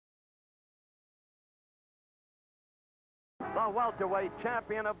the welterweight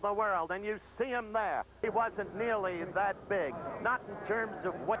champion of the world, and you see him there. He wasn't nearly that big, not in terms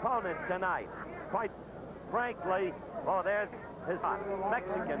of opponent tonight. Quite frankly, oh, there's his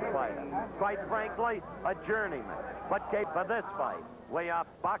Mexican fighter. Quite frankly, a journeyman. But for this fight, we are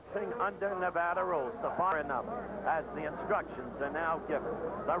boxing under Nevada rules, the far enough, as the instructions are now given.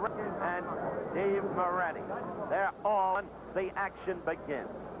 And Dave Moretti, they're on. The action begins.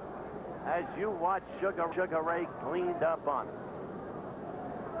 As you watch Sugar Ray cleaned up on it.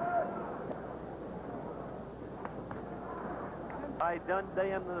 By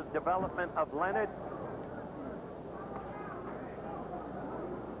Dundee in the development of Leonard.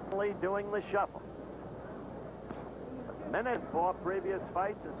 Doing the shuffle. Minute 4 previous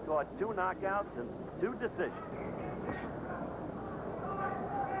fights has scored 2 knockouts and 2 decisions.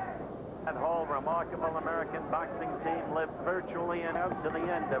 That whole remarkable American boxing team lived virtually and out to the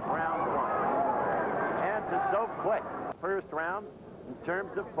end of round 1. And is so quick. First round, in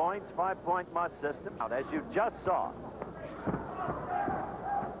terms of points, 5-point must system. Out as you just saw.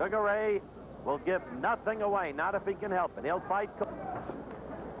 Sugar Ray will give nothing away, not if he can help it. He'll fight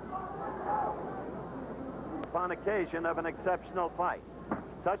on occasion of an exceptional fight.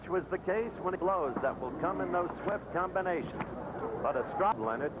 Such was the case when it blows that will come in those swift combinations. But Estrada,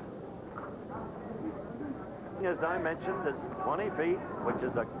 Leonard, as I mentioned, is 20 feet, which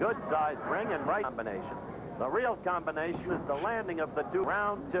is a good-sized ring and right combination. The real combination is the landing of the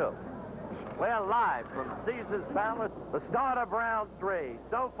round 2. We're live from Caesar's Palace, the start of round 3.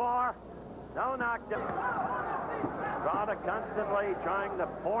 So far, no knockdown. Estrada constantly trying to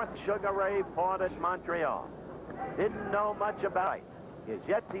force Sugar Ray fought at Montreal. Didn't know much about it. He has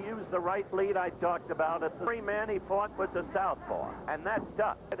yet to use the right lead I talked about. At the 3-man he fought with the southpaw, and that's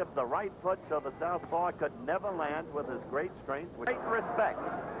tough. Of the right foot, so the southpaw could never land with his great strength. With great respect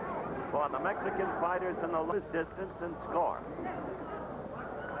for the Mexican fighters in the lowest distance and score.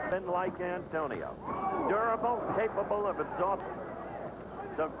 Been like Antonio, durable, capable of absorbing.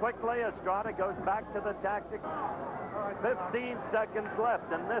 So quickly, Estrada goes back to the tactic. 15 seconds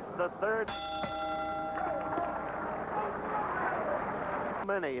left, and this the third.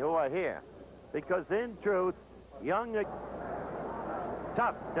 Many who are here, because in truth, young,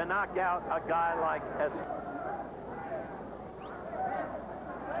 tough to knock out a guy like Estrada.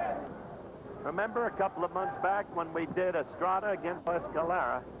 Remember a couple of months back when we did Estrada against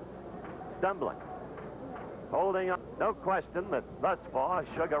Escalera, stumbling, holding up. No question that thus far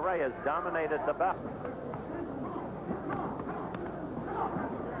Sugar Ray has dominated the bout.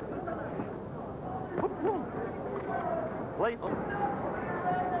 Completely.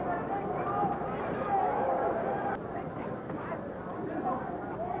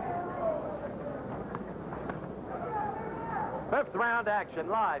 Fifth round action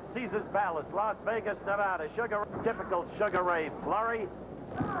live, Caesar's Palace, Las Vegas, Nevada. Typical Sugar Ray flurry.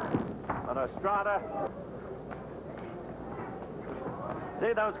 But Estrada.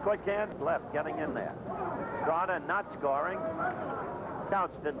 See those quick hands left getting in there. Estrada not scoring.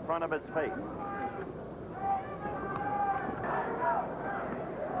 Couched in front of his face.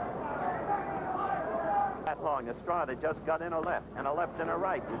 That long. Estrada just got in a left and a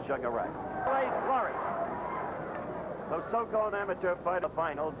right to Sugar Ray. Great flurry. Those so-called amateur fighter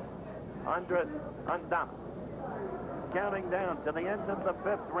finals, Andres Andama. Counting down to the end of the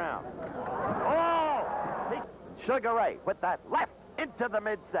 5th round. Oh! Sugar Ray with that left into the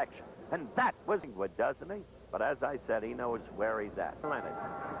midsection. And that was good, doesn't he? But as I said, he knows where he's at. Leonard,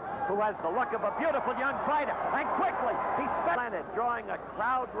 who has the look of a beautiful young fighter. And quickly, he spent Leonard, drawing a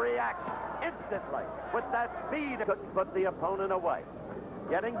crowd reaction instantly. With that speed, couldn't put the opponent away.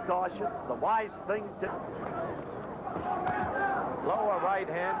 Getting cautious, the wise thing to... Lower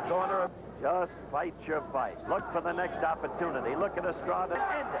right-hand corner. Just fight your fight. Look for the next opportunity. Look at Estrada.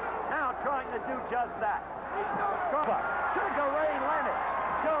 End it. Now trying to do just that. Sugar Ray Leonard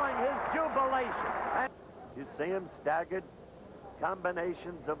showing his jubilation. And you see him staggered.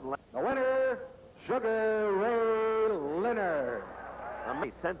 Combinations of Leonard. The winner, Sugar Ray Leonard.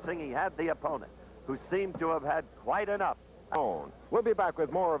 Sensing he had the opponent, who seemed to have had quite enough. We'll be back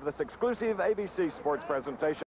with more of this exclusive ABC Sports presentation.